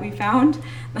gap that we found,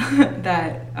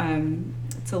 that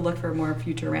to look for more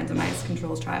future randomized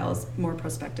controls trials, more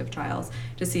prospective trials,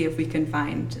 to see if we can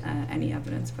find any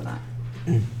evidence for that.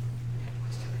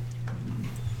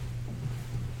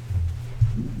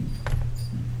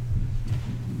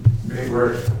 Great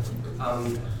work.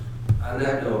 On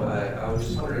that note, I was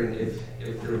just wondering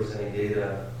if there was any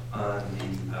data on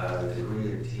the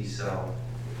degree of T cell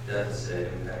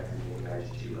deficit impacting the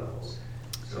IgG levels.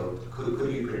 So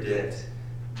could you predict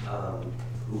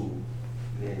who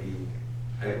may be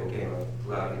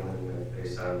hypogammaglobulinemia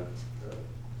based on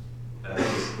the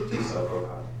T cell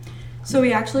profile? So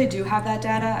we actually do have that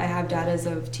data. I have data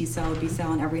of T cell, B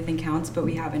cell, and everything counts, but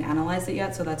we haven't analyzed it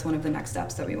yet, so that's one of the next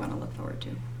steps that we want to look forward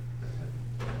to.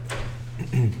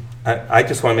 I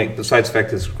just want to make, besides the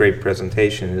fact this is a great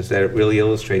presentation, is that it really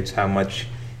illustrates how much,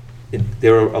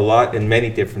 there are a lot in many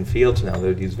different fields now.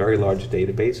 There are these very large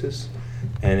databases,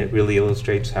 and it really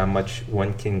illustrates how much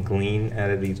one can glean out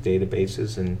of these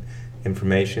databases and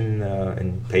information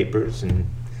and papers and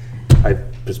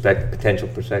potential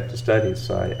prospective studies.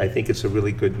 So I think it's a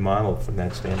really good model from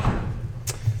that standpoint.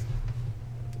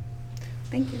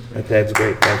 Thank you. That's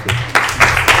great. Thank you.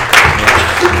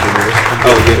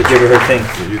 Oh, you ever heard things?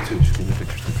 You too. Can you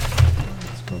picture?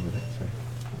 Let's go over there.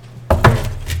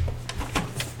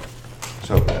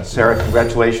 So, Sarah,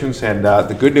 congratulations. And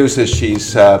the good news is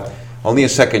she's only a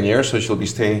second year, so she'll be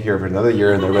staying here for another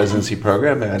year in the residency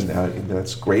program, and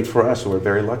that's great for us. So we're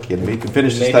very lucky, and we can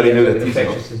finish the study new.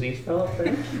 Infectious disease fellow,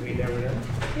 we never know.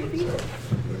 So,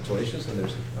 congratulations, and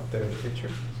there's up there in the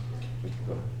picture.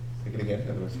 Take it again.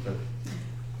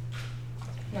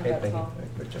 No, that's all.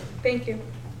 Good job. Thank you.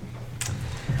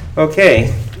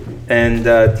 Okay, and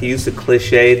to use the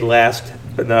cliched last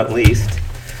but not least,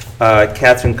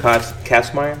 Catherine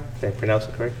Kasmeyer, did I pronounce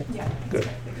it correctly? Yeah. Good.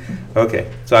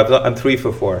 Okay, so I'm 3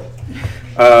 for 4.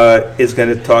 Is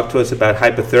going to talk to us about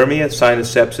hypothermia, sign of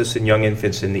sepsis in young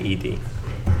infants in the ED,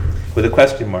 with a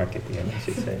question mark at the end, I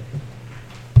should say.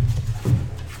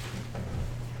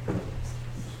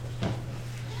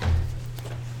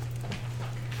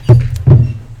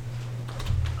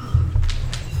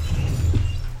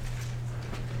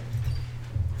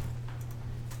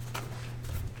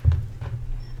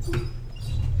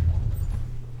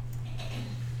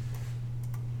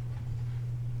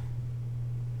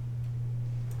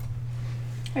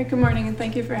 Hi, good morning, and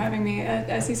thank you for having me.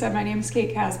 As you said, my name is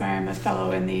Kate Kasmeyer. I'm a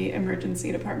fellow in the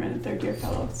emergency department, a third-year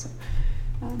fellow. So,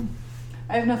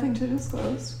 I have nothing to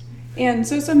disclose. And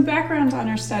so some background on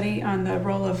our study on the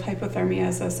role of hypothermia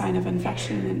as a sign of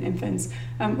infection in infants.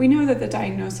 We know that the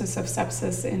diagnosis of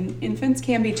sepsis in infants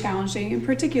can be challenging, in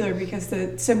particular because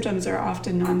the symptoms are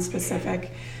often nonspecific.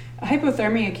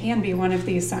 Hypothermia can be one of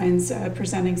these signs,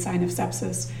 presenting sign of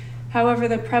sepsis. However,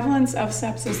 the prevalence of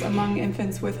sepsis among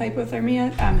infants with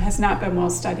hypothermia has not been well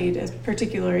studied,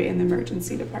 particularly in the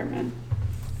emergency department.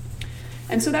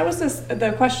 And so that was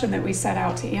the question that we set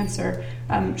out to answer.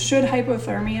 Should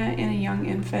hypothermia in a young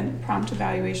infant prompt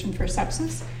evaluation for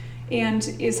sepsis? And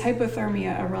is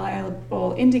hypothermia a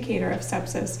reliable indicator of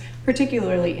sepsis,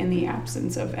 particularly in the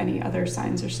absence of any other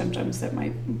signs or symptoms that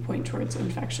might point towards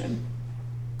infection?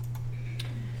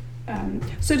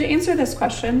 So to answer this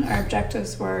question, our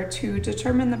objectives were to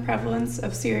determine the prevalence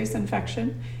of serious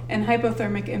infection in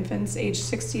hypothermic infants aged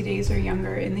 60 days or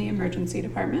younger in the emergency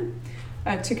department,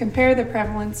 to compare the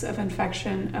prevalence of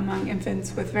infection among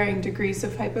infants with varying degrees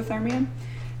of hypothermia,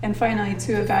 and finally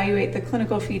to evaluate the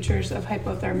clinical features of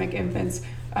hypothermic infants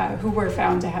who were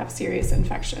found to have serious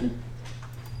infection.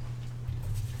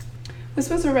 This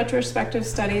was a retrospective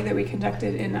study that we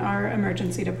conducted in our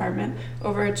emergency department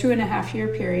over a 2.5-year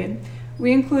period.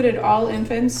 We included all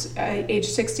infants aged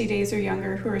 60 days or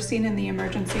younger who were seen in the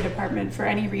emergency department for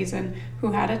any reason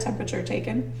who had a temperature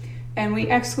taken. And we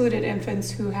excluded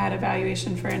infants who had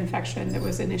evaluation for infection that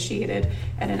was initiated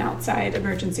at an outside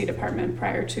emergency department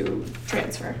prior to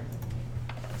transfer.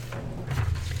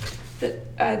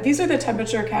 These are the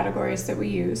temperature categories that we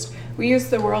used. We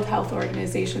used the World Health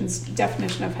Organization's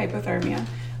definition of hypothermia,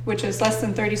 which is less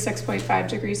than 36.5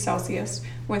 degrees Celsius,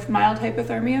 with mild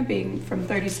hypothermia being from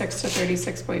 36 to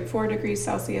 36.4 degrees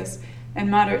Celsius, and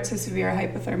moderate to severe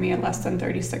hypothermia less than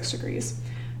 36 degrees.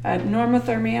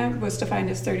 Normothermia was defined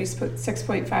as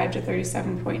 36.5 to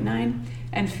 37.9,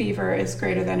 and fever is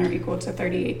greater than or equal to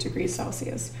 38 degrees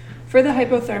Celsius. For the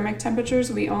hypothermic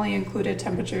temperatures, we only included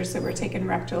temperatures that were taken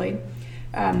rectally.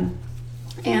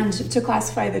 And to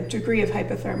classify the degree of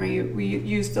hypothermia, we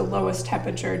used the lowest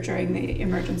temperature during the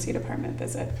emergency department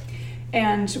visit.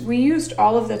 And we used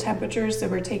all of the temperatures that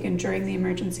were taken during the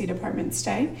emergency department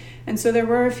stay. And so there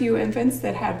were a few infants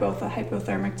that had both a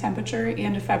hypothermic temperature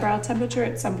and a febrile temperature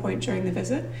at some point during the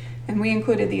visit, and we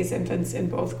included these infants in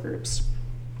both groups.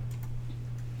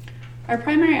 Our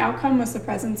primary outcome was the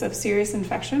presence of serious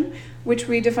infection, which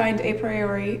we defined a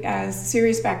priori as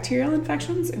serious bacterial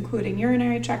infections, including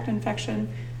urinary tract infection,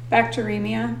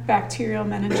 bacteremia, bacterial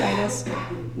meningitis,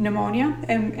 pneumonia,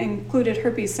 and included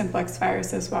herpes simplex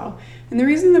virus as well. And the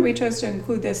reason that we chose to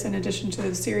include this in addition to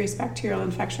the serious bacterial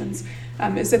infections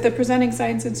is that the presenting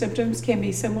signs and symptoms can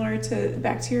be similar to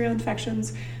bacterial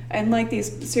infections. And like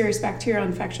these serious bacterial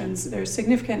infections, there's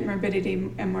significant morbidity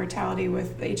and mortality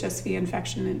with HSV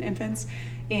infection in infants,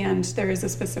 and there is a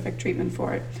specific treatment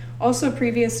for it. Also,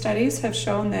 previous studies have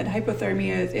shown that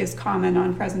hypothermia is common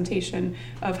on presentation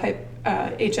of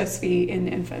HSV in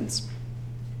infants.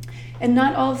 And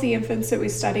not all of the infants that we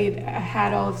studied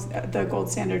had all of the gold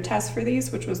standard tests for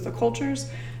these, which was the cultures.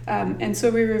 And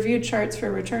so we reviewed charts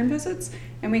for return visits,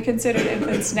 and we considered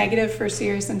infants negative for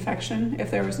serious infection if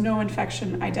there was no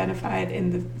infection identified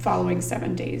in the following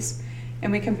 7 days.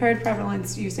 And we compared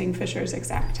prevalence using Fisher's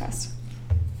exact test.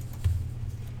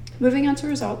 Moving on to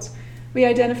results, we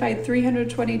identified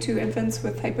 322 infants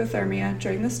with hypothermia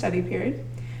during the study period.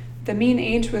 The mean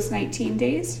age was 19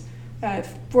 days,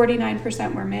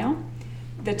 49% were male.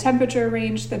 The temperature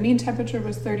range, the mean temperature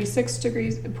was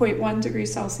 36.1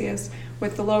 degrees Celsius,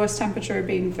 with the lowest temperature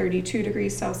being 32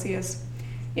 degrees Celsius.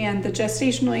 And the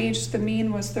gestational age, the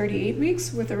mean was 38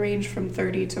 weeks, with a range from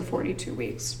 30 to 42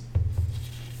 weeks.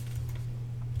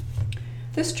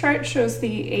 This chart shows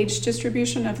the age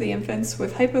distribution of the infants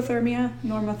with hypothermia,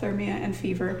 normothermia, and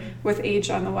fever, with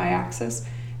age on the y-axis.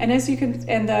 And as you can,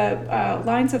 and the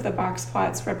lines of the box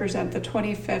plots represent the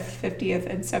 25th, 50th,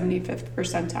 and 75th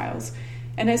percentiles.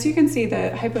 And as you can see,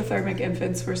 the hypothermic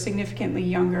infants were significantly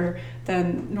younger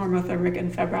than normothermic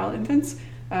and febrile infants,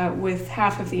 with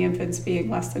half of the infants being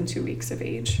less than 2 weeks of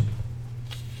age.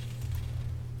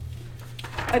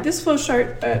 This flow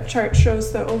chart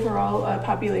shows the overall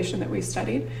population that we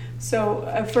studied.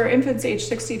 So for infants aged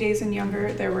 60 days and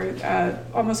younger, there were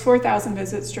almost 4,000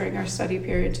 visits during our study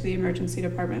period to the emergency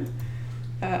department.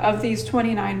 Of these,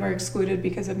 29 were excluded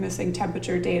because of missing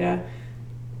temperature data.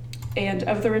 And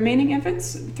of the remaining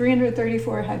infants,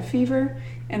 334 had fever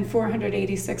and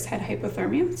 486 had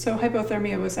hypothermia. So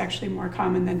hypothermia was actually more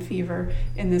common than fever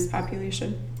in this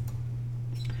population.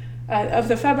 Of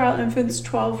the febrile infants,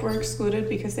 12 were excluded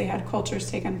because they had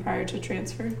cultures taken prior to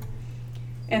transfer.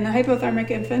 In the hypothermic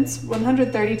infants,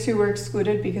 132 were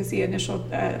excluded because the initial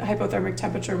hypothermic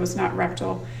temperature was not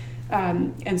rectal.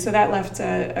 And so that left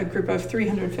a group of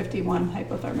 351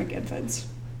 hypothermic infants.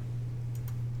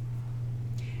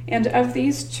 And of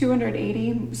these,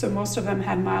 280, so most of them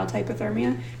had mild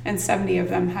hypothermia, and 70 of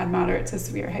them had moderate to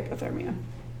severe hypothermia.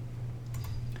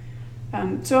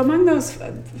 So among those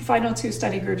final two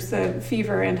study groups, the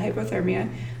fever and hypothermia,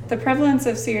 the prevalence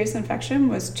of serious infection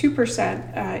was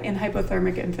 2% in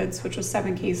hypothermic infants, which was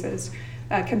 7 cases,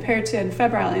 compared to in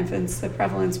febrile infants, the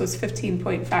prevalence was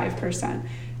 15.5%.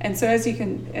 And so as you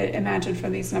can imagine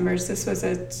from these numbers, this was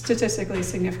a statistically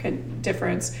significant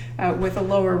difference with a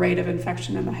lower rate of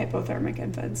infection in the hypothermic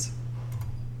infants.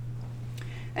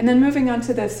 And then moving on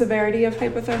to the severity of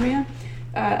hypothermia,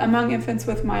 among infants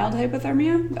with mild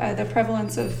hypothermia, the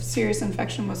prevalence of serious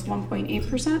infection was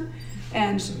 1.8%,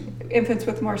 and infants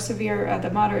with more severe,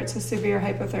 the moderate to severe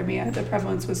hypothermia, the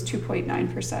prevalence was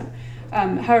 2.9%.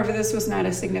 However, this was not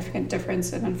a significant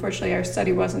difference, and unfortunately our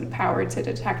study wasn't powered to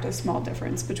detect a small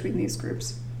difference between these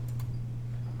groups.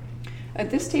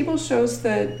 This table shows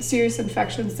the serious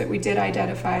infections that we did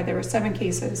identify. There were 7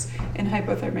 cases in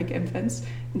hypothermic infants,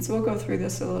 and so we'll go through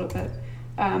this a little bit.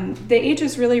 The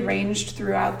ages really ranged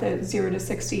throughout the 0 to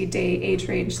 60 day age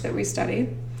range that we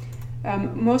studied.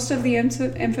 Most of the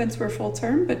infants were full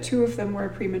term, but 2 of them were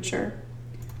premature.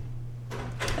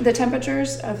 The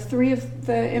temperatures of 3 of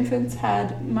the infants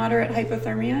had moderate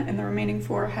hypothermia, and the remaining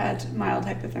 4 had mild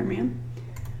hypothermia.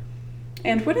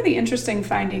 And one of the interesting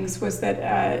findings was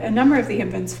that a number of the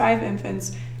infants, 5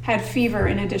 infants, had fever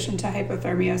in addition to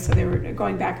hypothermia, so they were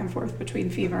going back and forth between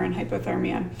fever and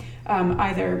hypothermia,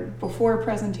 either before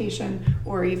presentation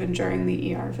or even during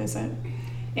the ER visit.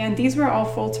 And these were all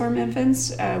full-term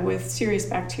infants with serious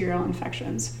bacterial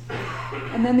infections.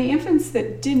 And then the infants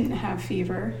that didn't have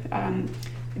fever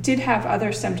did have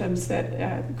other symptoms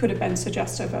that could have been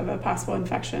suggestive of a possible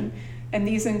infection. And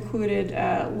these included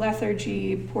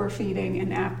lethargy, poor feeding,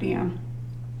 and apnea.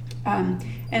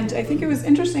 And I think it was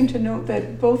interesting to note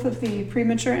that both of the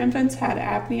premature infants had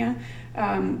apnea,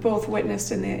 both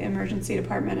witnessed in the emergency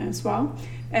department as well.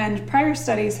 And prior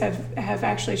studies have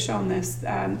actually shown this.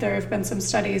 There have been some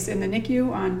studies in the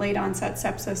NICU on late onset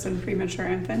sepsis in premature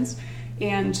infants.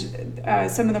 And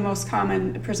some of the most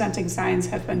common presenting signs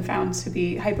have been found to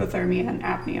be hypothermia and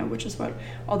apnea, which is what,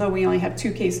 although we only have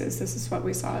 2 cases, this is what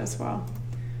we saw as well.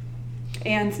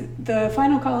 And the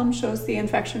final column shows the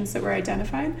infections that were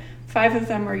identified. 5 of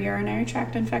them were urinary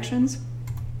tract infections.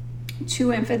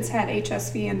 2 infants had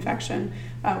HSV infection,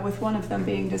 with one of them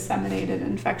being disseminated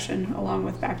infection along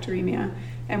with bacteremia,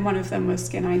 and one of them was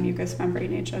skin-eye mucous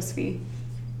membrane HSV.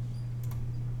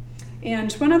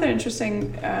 And one other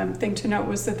interesting thing to note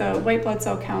was that the white blood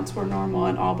cell counts were normal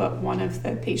in all but one of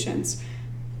the patients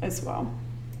as well.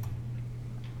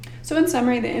 So in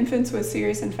summary, the infants with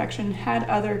serious infection had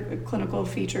other clinical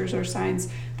features or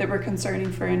signs that were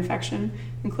concerning for infection,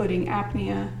 including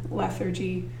apnea,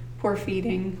 lethargy, poor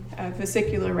feeding,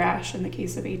 vesicular rash in the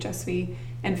case of HSV,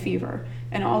 and fever.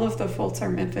 And all of the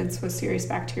full-term infants with serious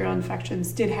bacterial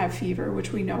infections did have fever,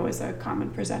 which we know is a common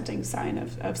presenting sign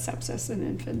of sepsis in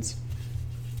infants.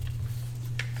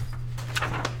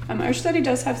 Our study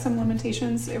does have some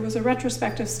limitations. It was a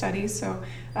retrospective study, so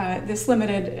this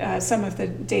limited some of the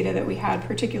data that we had,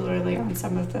 particularly on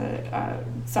some of the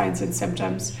signs and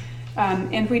symptoms.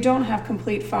 And we don't have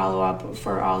complete follow-up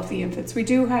for all of the infants. We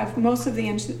do have most of the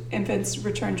infants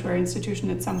returned to our institution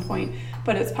at some point,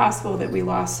 but it's possible that we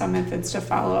lost some infants to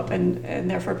follow-up and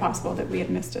therefore possible that we had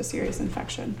missed a serious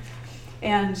infection.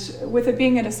 And with it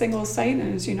being at a single site,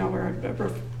 and as you know, we're a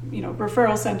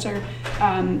referral center,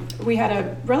 we had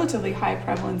a relatively high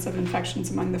prevalence of infections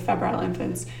among the febrile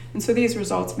infants, and so these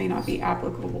results may not be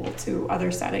applicable to other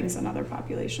settings and other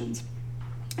populations.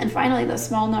 And finally, the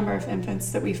small number of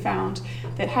infants that we found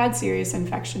that had serious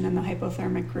infection in the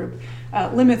hypothermic group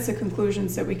limits the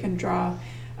conclusions that we can draw,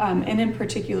 and in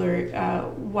particular,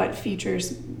 what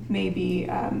features may be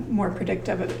more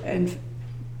predictive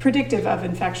of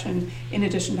infection in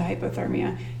addition to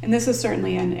hypothermia. And this is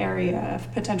certainly an area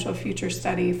of potential future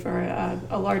study for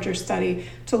a larger study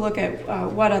to look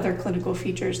at what other clinical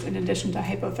features in addition to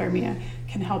hypothermia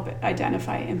can help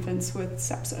identify infants with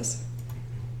sepsis.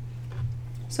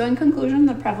 So in conclusion,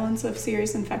 the prevalence of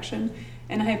serious infection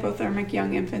in hypothermic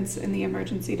young infants in the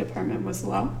emergency department was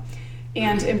low.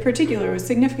 And in particular, was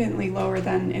significantly lower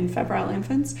than in febrile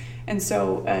infants. And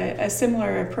so a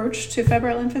similar approach to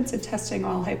febrile infants in testing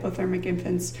all hypothermic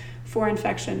infants for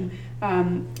infection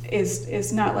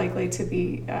is not likely to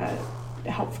be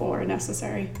helpful or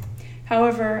necessary.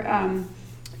 However,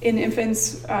 in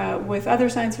infants with other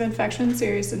signs of infection,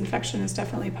 serious infection is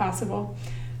definitely possible.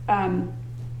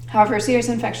 However, serious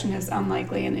infection is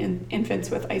unlikely in infants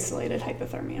with isolated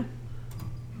hypothermia.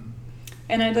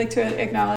 And I'd like to acknowledge